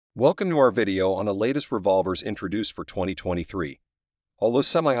Welcome to our video on the latest revolvers introduced for 2023. Although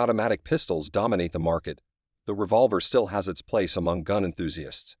semi-automatic pistols dominate the market, the revolver still has its place among gun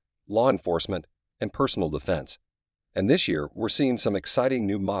enthusiasts, law enforcement, and personal defense. And this year, we're seeing some exciting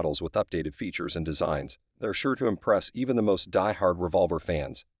new models with updated features and designs that are sure to impress even the most die-hard revolver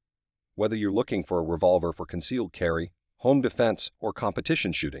fans. Whether you're looking for a revolver for concealed carry, home defense, or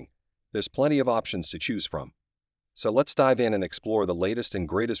competition shooting, there's plenty of options to choose from. So let's dive in and explore the latest and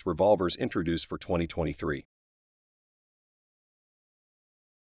greatest revolvers introduced for 2023.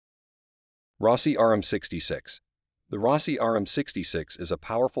 Rossi RM66. The Rossi RM66 is a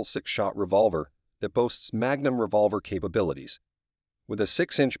powerful 6-shot revolver that boasts magnum revolver capabilities. With a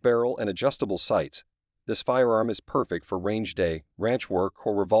 6-inch barrel and adjustable sights, this firearm is perfect for range day, ranch work,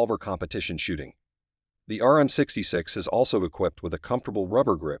 or revolver competition shooting. The RM66 is also equipped with a comfortable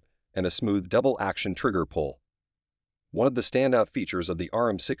rubber grip and a smooth double-action trigger pull. One of the standout features of the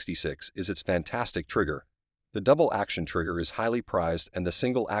RM66 is its fantastic trigger. The double-action trigger is highly prized and the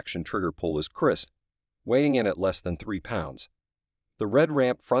single-action trigger pull is crisp, weighing in at less than 3 pounds. The red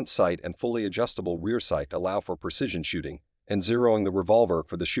ramp front sight and fully adjustable rear sight allow for precision shooting and zeroing the revolver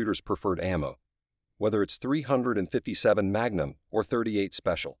for the shooter's preferred ammo, whether it's 357 Magnum or 38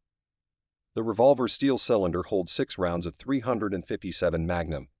 Special. The revolver's steel cylinder holds 6 rounds of 357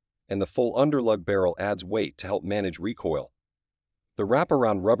 Magnum, and the full underlug barrel adds weight to help manage recoil. The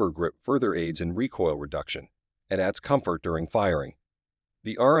wraparound rubber grip further aids in recoil reduction and adds comfort during firing.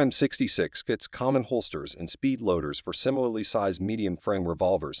 The RM66 fits common holsters and speed loaders for similarly sized medium frame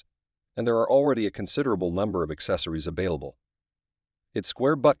revolvers, and there are already a considerable number of accessories available. Its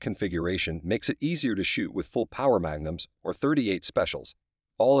square butt configuration makes it easier to shoot with full power magnums or 38 specials.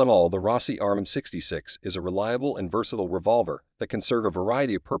 All in all, the Rossi RM66 is a reliable and versatile revolver that can serve a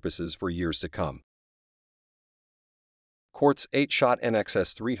variety of purposes for years to come. Quartz 8-shot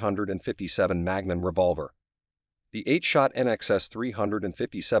NXS 357 Magnum Revolver. The 8-shot NXS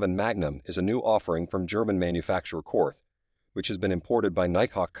 357 Magnum is a new offering from German manufacturer Quartz, which has been imported by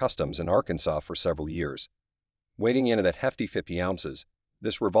Nighthawk Customs in Arkansas for several years. Weighing in at a hefty 50 ounces,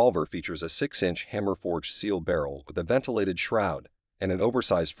 this revolver features a 6-inch hammer-forged steel barrel with a ventilated shroud and an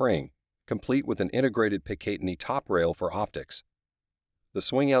oversized frame, complete with an integrated Picatinny top rail for optics. The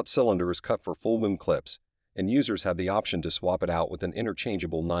swing-out cylinder is cut for full boom clips, and users have the option to swap it out with an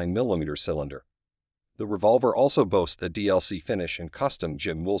interchangeable 9mm cylinder. The revolver also boasts a DLC finish and custom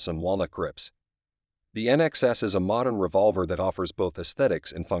Jim Wilson walnut grips. The NXS is a modern revolver that offers both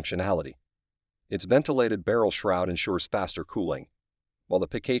aesthetics and functionality. Its ventilated barrel shroud ensures faster cooling, while the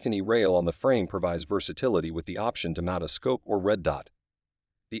Picatinny rail on the frame provides versatility with the option to mount a scope or red dot.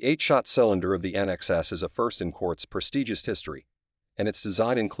 The 8-shot cylinder of the NXS is a first in Quartz's prestigious history, and its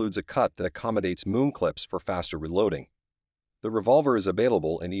design includes a cut that accommodates moon clips for faster reloading. The revolver is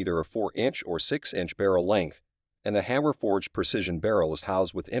available in either a 4-inch or 6-inch barrel length, and the hammer-forged precision barrel is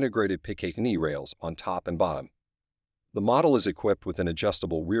housed with integrated Picatinny rails on top and bottom. The model is equipped with an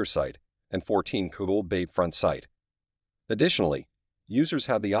adjustable rear sight and 14-gold bait front sight. Additionally, users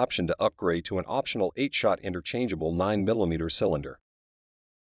have the option to upgrade to an optional 8-shot interchangeable 9mm cylinder.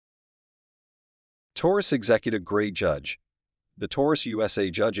 Taurus Executive Grade Judge. The Taurus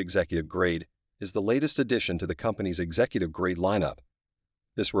USA Judge Executive Grade is the latest addition to the company's executive grade lineup.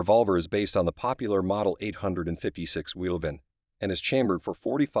 This revolver is based on the popular Model 856 Wheelvin and is chambered for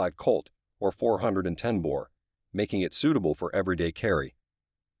 45 Colt or 410 bore, making it suitable for everyday carry.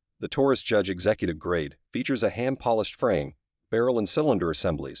 The Taurus Judge Executive Grade features a hand-polished frame, barrel and cylinder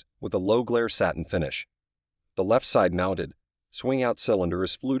assemblies with a low-glare satin finish. The left-side mounted, swing-out cylinder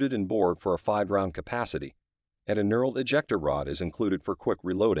is fluted and bored for a 5-round capacity, and a knurled ejector rod is included for quick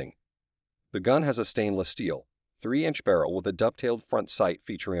reloading. The gun has a stainless steel, 3-inch barrel with a dovetailed front sight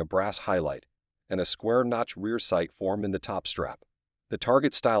featuring a brass highlight, and a square-notch rear sight formed in the top strap. The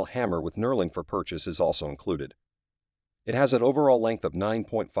target-style hammer with knurling for purchase is also included. It has an overall length of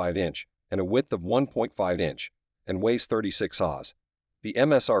 9.5 inch and a width of 1.5 inch, and weighs 36 oz. The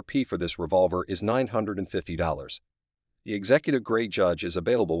MSRP for this revolver is $950. The Executive Grade Judge is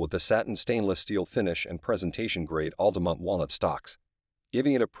available with a satin stainless steel finish and presentation grade Altamont walnut stocks,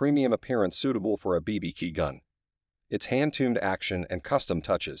 giving it a premium appearance suitable for a BB gun. Its hand-tuned action and custom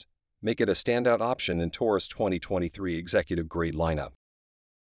touches make it a standout option in Taurus 2023 Executive Grade lineup.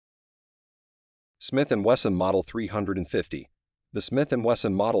 Smith & Wesson Model 350. The Smith &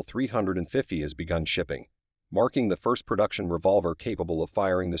 Wesson Model 350 has begun shipping, marking the first production revolver capable of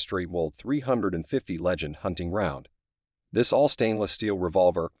firing the straight-walled 350 Legend hunting round. This all-stainless steel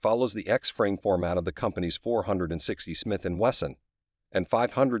revolver follows the X-frame format of the company's 460 Smith & Wesson and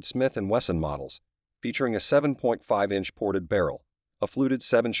 500 Smith & Wesson models, featuring a 7.5-inch ported barrel, a fluted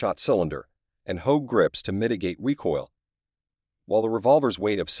 7-shot cylinder, and Hogue grips to mitigate recoil. While the revolver's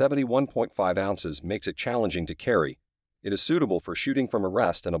weight of 71.5 ounces makes it challenging to carry, it is suitable for shooting from a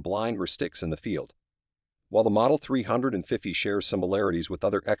rest and a blind or sticks in the field. While the Model 350 shares similarities with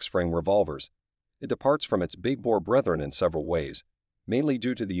other X-frame revolvers, it departs from its big-bore brethren in several ways, mainly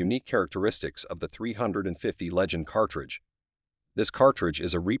due to the unique characteristics of the 350 Legend cartridge. This cartridge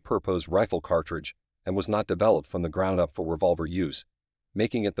is a repurposed rifle cartridge and was not developed from the ground up for revolver use,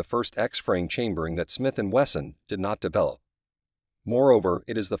 making it the first X-frame chambering that Smith & Wesson did not develop. Moreover,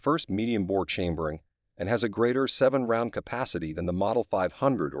 it is the first medium-bore chambering and has a greater 7-round capacity than the Model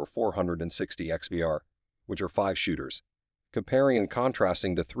 500 or 460 XVR, which are 5 shooters. Comparing and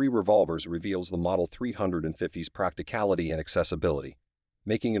contrasting the 3 revolvers reveals the Model 350's practicality and accessibility,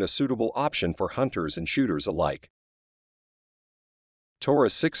 making it a suitable option for hunters and shooters alike.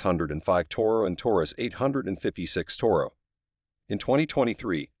 Taurus 605 Toro and Taurus 856 Toro. In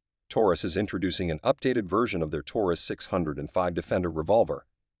 2023, Taurus is introducing an updated version of their Taurus 605 Defender revolver,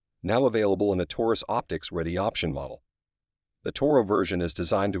 now available in a Taurus Optics-ready option model. The Toro version is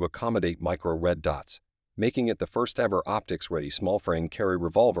designed to accommodate micro red dots, making it the first-ever optics-ready small-frame carry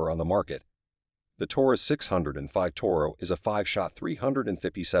revolver on the market. The Taurus 605 Toro is a 5-shot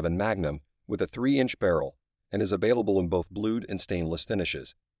 357 Magnum with a 3-inch barrel and is available in both blued and stainless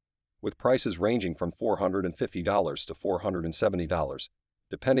finishes, with prices ranging from $450 to $470,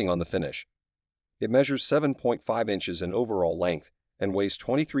 depending on the finish. It measures 7.5 inches in overall length and weighs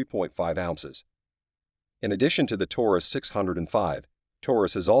 23.5 ounces. In addition to the Taurus 605,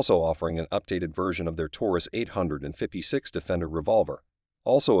 Taurus is also offering an updated version of their Taurus 856 Defender revolver,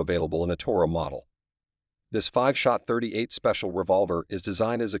 also available in a Toro model. This 5-shot 38 special revolver is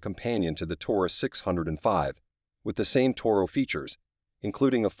designed as a companion to the Taurus 605, with the same Toro features,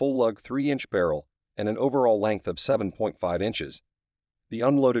 including a full-lug 3-inch barrel and an overall length of 7.5 inches. The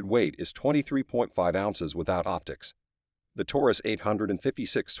unloaded weight is 23.5 ounces without optics. The Taurus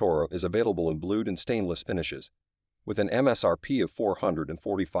 856 Toro is available in blued and stainless finishes, with an MSRP of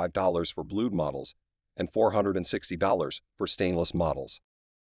 $445 for blued models and $460 for stainless models.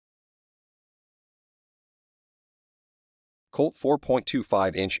 Colt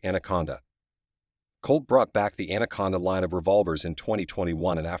 4.25-inch Anaconda. Colt brought back the Anaconda line of revolvers in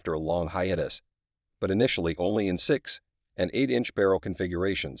 2021 and after a long hiatus, but initially only in 6 and 8-inch barrel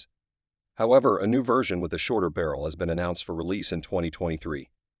configurations. However, a new version with a shorter barrel has been announced for release in 2023.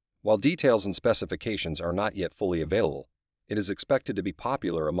 While details and specifications are not yet fully available, it is expected to be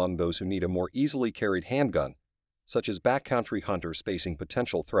popular among those who need a more easily carried handgun, such as backcountry hunters facing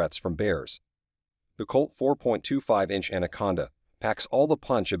potential threats from bears. The Colt 4.25-inch Anaconda packs all the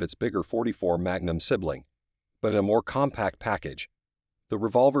punch of its bigger .44 Magnum sibling, but in a more compact package. The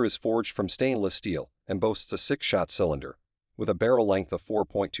revolver is forged from stainless steel and boasts a 6-shot cylinder, with a barrel length of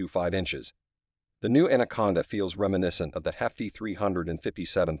 4.25 inches. The new Anaconda feels reminiscent of the hefty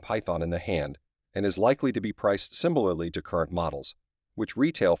 357 Python in the hand and is likely to be priced similarly to current models, which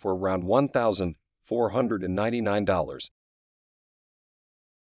retail for around $1,499.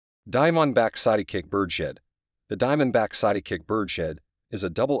 Diamondback Sidekick Birdshed. The Diamondback Sidekick Birdshed is a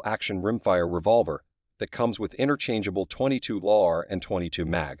double-action rimfire revolver that comes with interchangeable 22 LAR and 22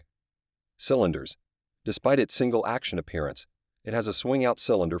 mag cylinders. Despite its single-action appearance, it has a swing-out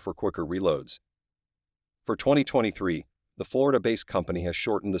cylinder for quicker reloads. For 2023, the Florida-based company has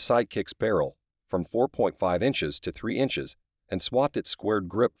shortened the Sidekick's barrel from 4.5 inches to 3 inches and swapped its squared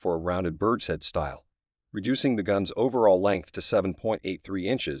grip for a rounded bird's head style, reducing the gun's overall length to 7.83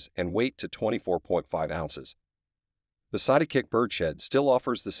 inches and weight to 24.5 ounces. The Sidekick Birdshed still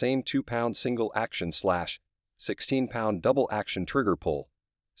offers the same 2-pound single-action / 16-pound double-action trigger pull,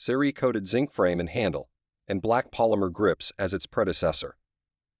 Siri-coated zinc frame and handle, and black polymer grips as its predecessor.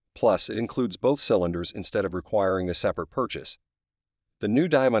 Plus, it includes both cylinders instead of requiring a separate purchase. The new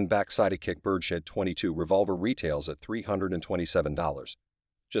Diamondback Sidekick Birdshed 22 revolver retails at $327,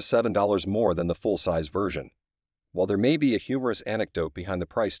 just $7 more than the full-size version. While there may be a humorous anecdote behind the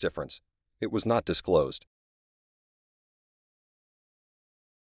price difference, it was not disclosed.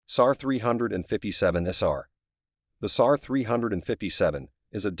 SAR 357 SR. The SAR 357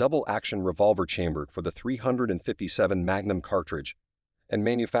 is a double-action revolver chambered for the 357 Magnum cartridge and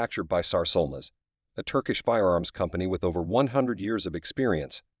manufactured by SAR Solmaz, a Turkish firearms company with over 100 years of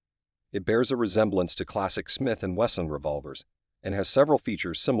experience. It bears a resemblance to classic Smith & Wesson revolvers and has several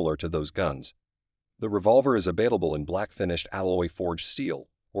features similar to those guns. The revolver is available in black-finished alloy forged steel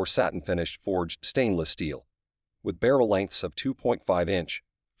or satin-finished forged stainless steel, with barrel lengths of 2.5 inch,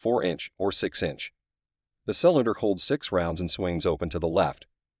 4 inch, or 6 inch. The cylinder holds 6 rounds and swings open to the left,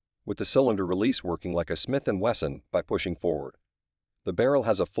 with the cylinder release working like a Smith & Wesson by pushing forward. The barrel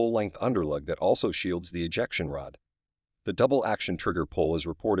has a full-length underlug that also shields the ejection rod. The double-action trigger pull is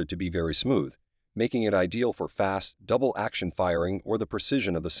reported to be very smooth, making it ideal for fast, double-action firing or the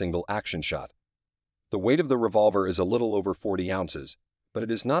precision of a single-action shot. The weight of the revolver is a little over 40 ounces, but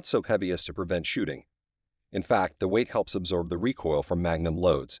it is not so heavy as to prevent shooting. In fact, the weight helps absorb the recoil from Magnum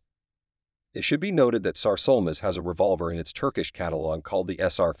loads. It should be noted that SAR Solmaz has a revolver in its Turkish catalog called the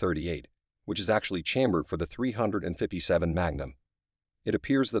SR38, which is actually chambered for the 357 Magnum. It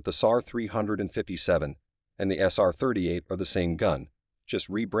appears that the SAR 357 and the SR38 are the same gun, just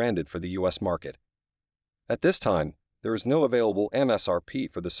rebranded for the US market. At this time, there is no available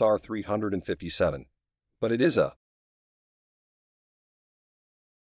MSRP for the SAR 357, but it is a